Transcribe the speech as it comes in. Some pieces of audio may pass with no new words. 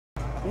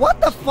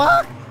What the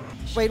fuck?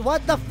 Wait,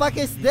 what the fuck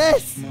is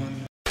this?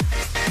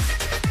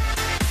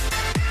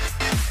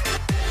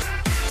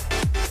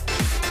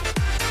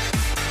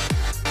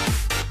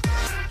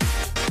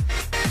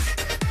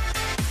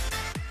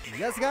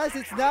 Yes, guys,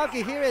 it's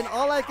Naoki here, and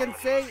all I can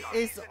say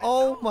is,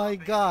 oh my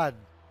god.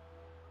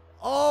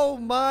 Oh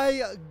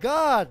my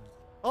god.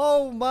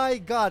 Oh my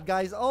god,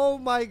 guys. Oh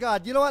my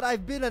god. You know what?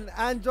 I've been an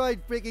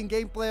Android freaking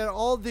game player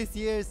all these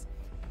years,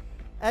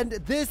 and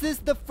this is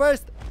the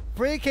first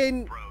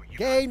freaking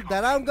game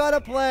that I'm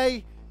gonna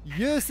play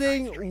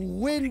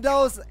using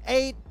Windows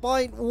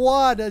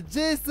 8.1.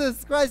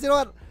 Jesus Christ, you know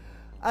what?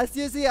 As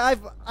you see,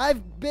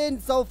 I've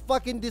been so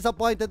fucking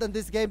disappointed in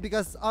this game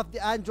because of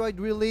the Android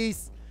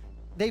release.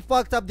 They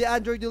fucked up the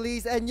Android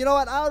release, and you know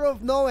what? Out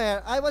of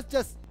nowhere, I was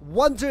just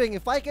wondering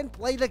if I can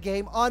play the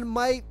game on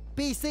my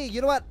PC. You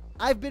know what?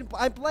 I'm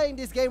playing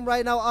this game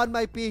right now on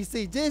my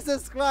PC.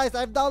 Jesus Christ,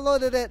 I've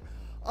downloaded it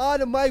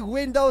on my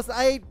Windows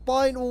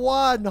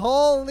 8.1.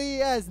 Holy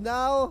yes.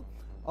 Now,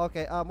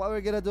 okay, what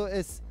we're gonna do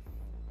is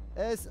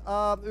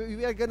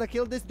we are gonna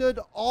kill this dude.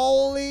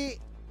 Holy,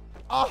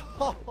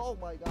 oh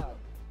my god.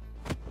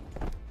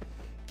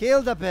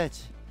 Kill the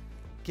bitch.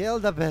 Kill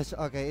the bitch.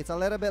 Okay, it's a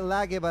little bit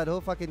laggy, but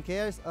who fucking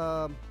cares?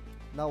 Now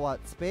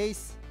what?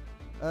 Space.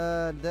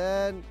 And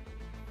then...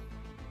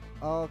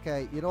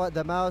 Okay, you know what?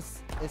 The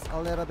mouse is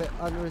a little bit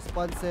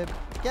unresponsive.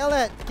 Kill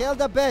it! Kill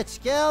the bitch!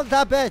 Kill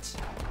the bitch!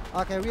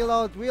 Okay,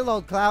 reload.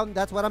 Reload, clown.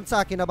 That's what I'm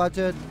talking about,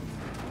 dude.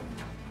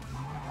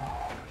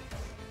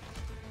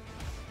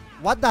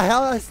 What the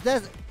hell is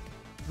this?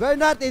 We're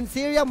not in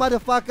Syria,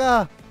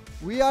 motherfucker!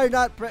 We are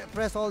not...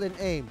 Press hold and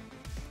aim.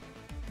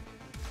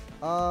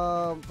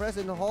 Press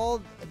and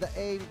hold the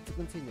aim to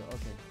continue.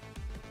 Okay.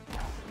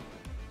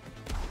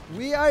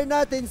 We are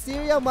not in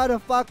Syria,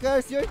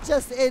 motherfuckers. You're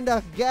just in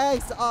the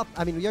gangs of...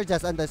 I mean, you're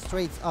just on the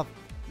streets of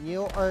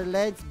New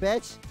Orleans,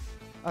 bitch.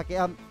 Okay,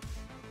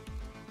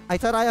 I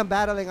thought I am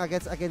battling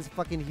against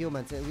fucking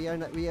humans. We are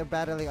not. We are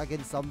battling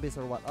against zombies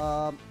or what?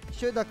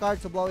 Shoot the car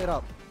to blow it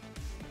up.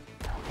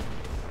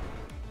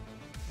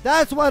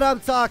 That's what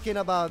I'm talking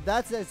about.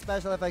 That's the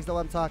special effects that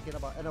I'm talking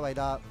about. Anyway,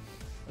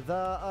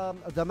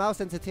 the mouse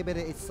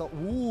sensitivity is so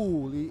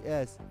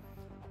yes.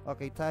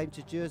 Okay, time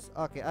to choose.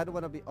 Okay, I don't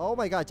want to be. Oh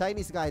my god,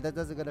 Chinese guy. That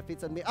doesn't gonna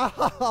fit on me.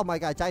 Oh my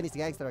god, Chinese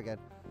gangster again.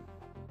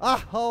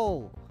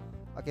 Oh.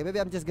 Okay, maybe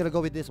I'm just gonna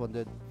go with this one,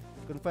 dude.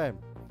 Confirm.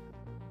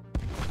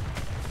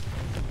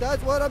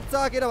 That's what I'm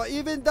talking about.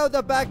 Even though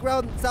the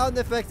background sound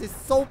effects is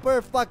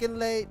super fucking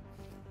late.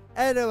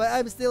 Anyway,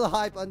 I'm still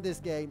hyped on this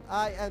game.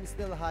 I am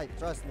still hyped.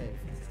 Trust me.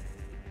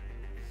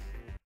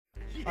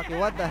 Okay,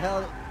 what the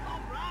hell?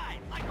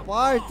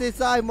 Party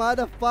time,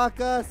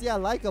 motherfuckers! Yeah,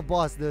 like a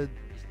boss, dude.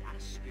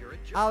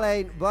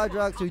 Alain, blood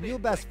drugs, your new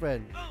best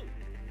friend.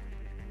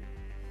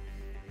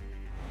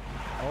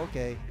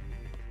 Okay.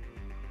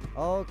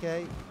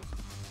 Okay.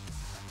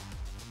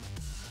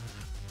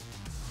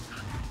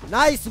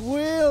 Nice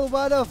wheel,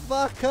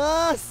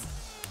 motherfuckers!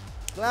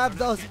 Clap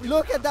those.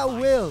 Look at that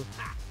wheel.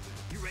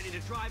 You ready to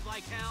drive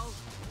like hell?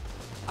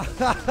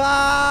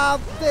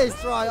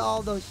 Destroy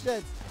all those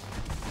shits.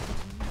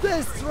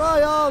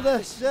 Destroy all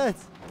the shit.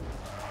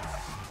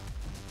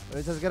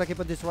 We're just gonna keep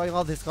on destroying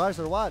all these cars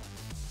or what?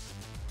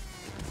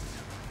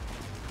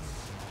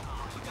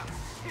 Oh, you got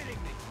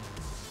kidding me.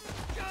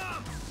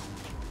 Jump!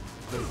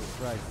 Jesus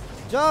Christ.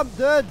 Jump,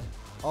 dude!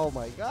 Oh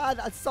my god,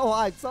 that's so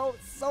hype. So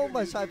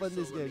much hype on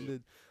this game,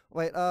 dude.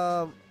 Wait,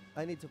 I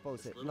need to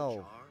post it.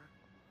 No.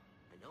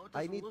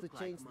 I need to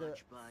change the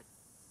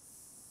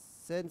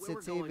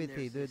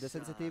sensitivity, dude. The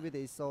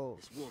sensitivity is so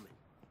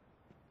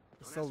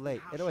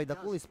late. Anyway, the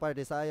coolest part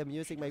is I am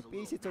using my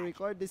PC to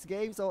record this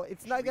game, so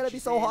it's not gonna be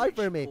so hard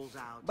for me.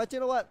 But you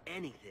know what?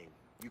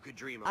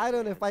 I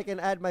don't know if I can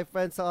add my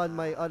friends on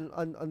my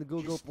on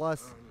Google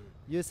Plus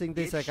using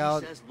this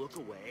account.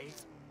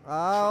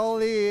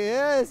 Holy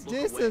yes,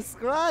 Jesus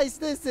Christ!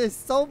 This is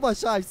so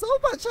much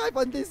hype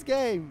on this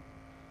game.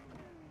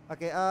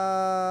 Okay,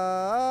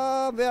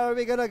 where are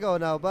we gonna go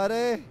now,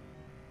 buddy?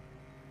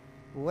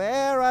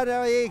 Where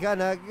are we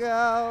gonna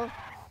go?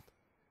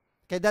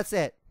 Okay, that's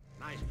it.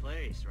 Nice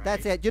place, right?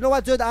 That's it. You know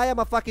what, dude? I am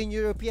a fucking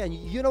European.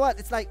 You know what?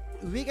 It's like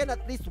we can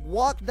at least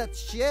walk that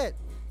shit.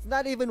 It's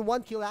not even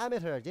 1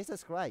 kilometer.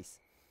 Jesus Christ.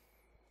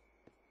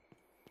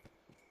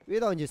 We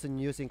don't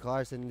using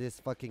cars in this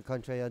fucking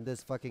country, on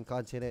this fucking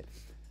continent.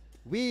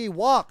 We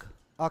walk.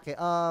 Okay,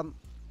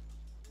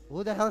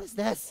 who the hell is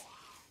this?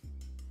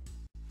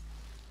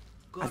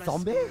 Got a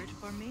zombie? Spirit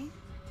for me?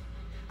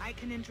 I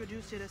can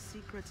introduce you to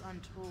secrets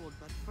untold,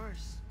 but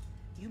first,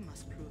 you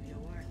must prove your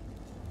worth.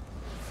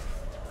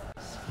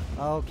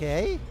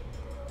 Okay.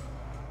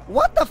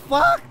 What the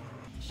fuck?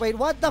 Wait,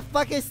 what the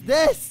fuck is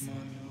this?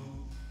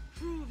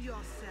 Prove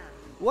yourself.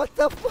 What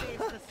the Face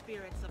fuck? the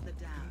spirits of the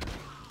damned.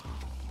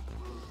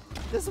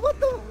 This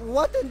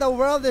what in the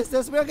world is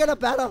this? We're gonna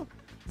battle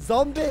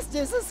zombies,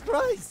 Jesus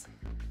Christ.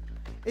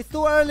 It's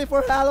too early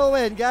for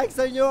Halloween,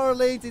 Gangster New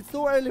Orleans. It's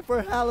too early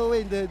for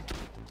Halloween, dude.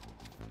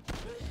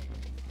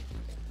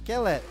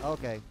 Kill it.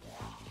 Okay.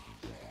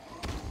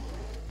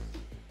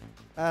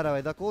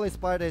 Anyway, the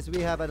coolest part is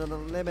we have an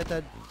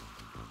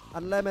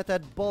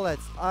unlimited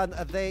bullets on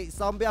the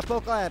zombie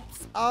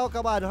apocalypse. Oh,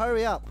 come on,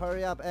 hurry up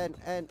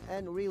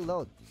and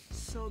reload.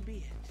 So be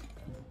it.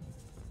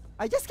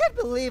 I just can't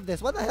believe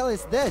this. What the hell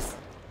is this?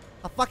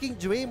 A fucking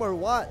dream or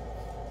what?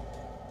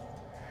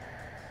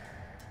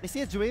 Is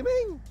he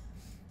dreaming?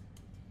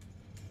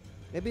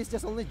 Maybe it's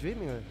just only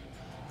dreaming.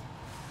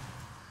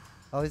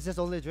 Oh, it's just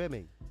only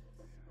dreaming.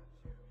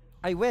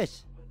 I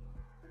wish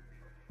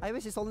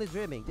it's only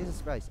dreaming.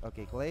 Jesus Christ.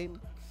 Okay, claim.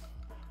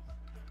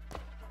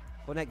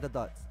 Connect the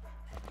dots.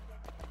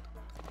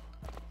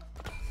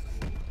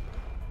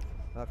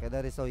 Okay,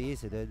 that is so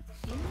easy, dude.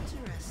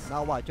 Interesting.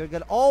 Now what? You're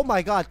gonna... Oh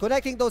my god!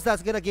 Connecting those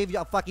dots gonna give you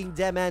a fucking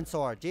diamond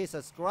sword.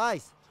 Jesus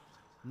Christ.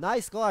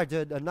 Nice car,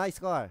 dude. A nice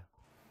car.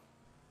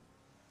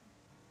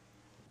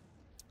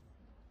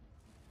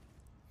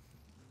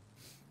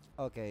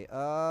 Okay, Dude,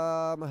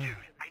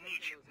 I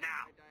need you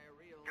now.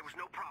 There was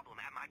no problem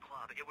at my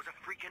club. It was a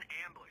freaking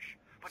ambush.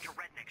 Bunch of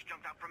rednecks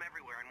jumped out from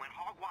everywhere and went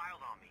hog wild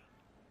on me.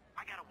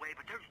 I got away,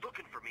 but they're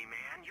looking for me,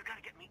 man. You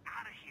gotta get me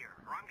out of here,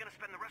 or I'm gonna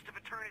spend the rest of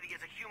eternity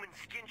as a human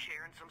skin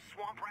chair in some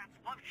swamp rat's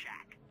love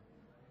shack.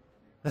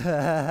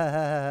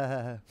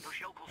 Those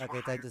yokels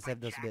okay, were time to hired save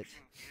by this bitch.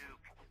 Jackson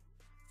Duke.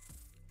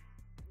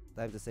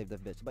 Time to save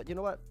that bitch. But you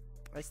know what?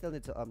 I still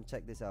need to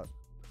check this out.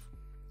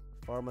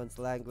 Performance,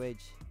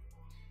 language,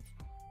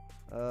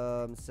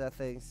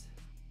 settings,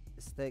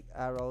 stick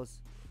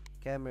arrows,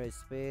 camera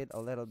speed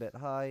a little bit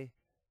high,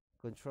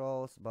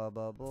 controls, blah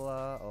blah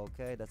blah.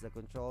 Okay, that's the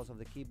controls of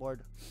the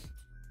keyboard.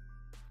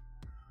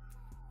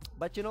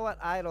 But you know what?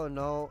 I don't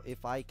know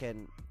if I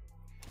can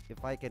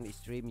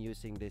stream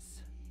using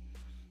this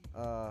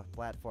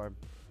platform.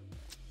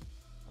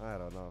 I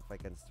don't know if I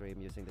can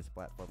stream using this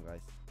platform,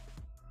 guys.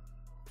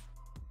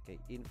 Okay,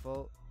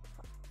 info.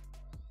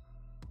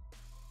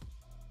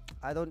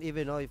 I don't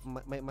even know if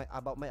my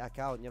about my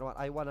account. You know what?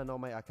 I want to know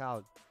my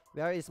account.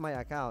 Where is my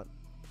account?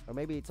 Or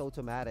maybe it's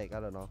automatic. I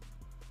don't know.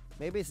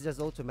 Maybe it's just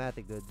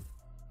automatic, dude.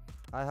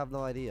 I have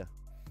no idea.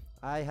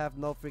 I have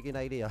no freaking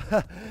idea.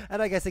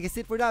 And I guess that's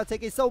it for now.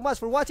 Thank you so much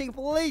for watching.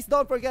 Please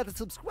don't forget to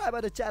subscribe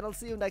to the channel.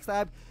 See you next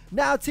time.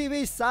 Now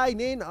TV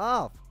signing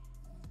off.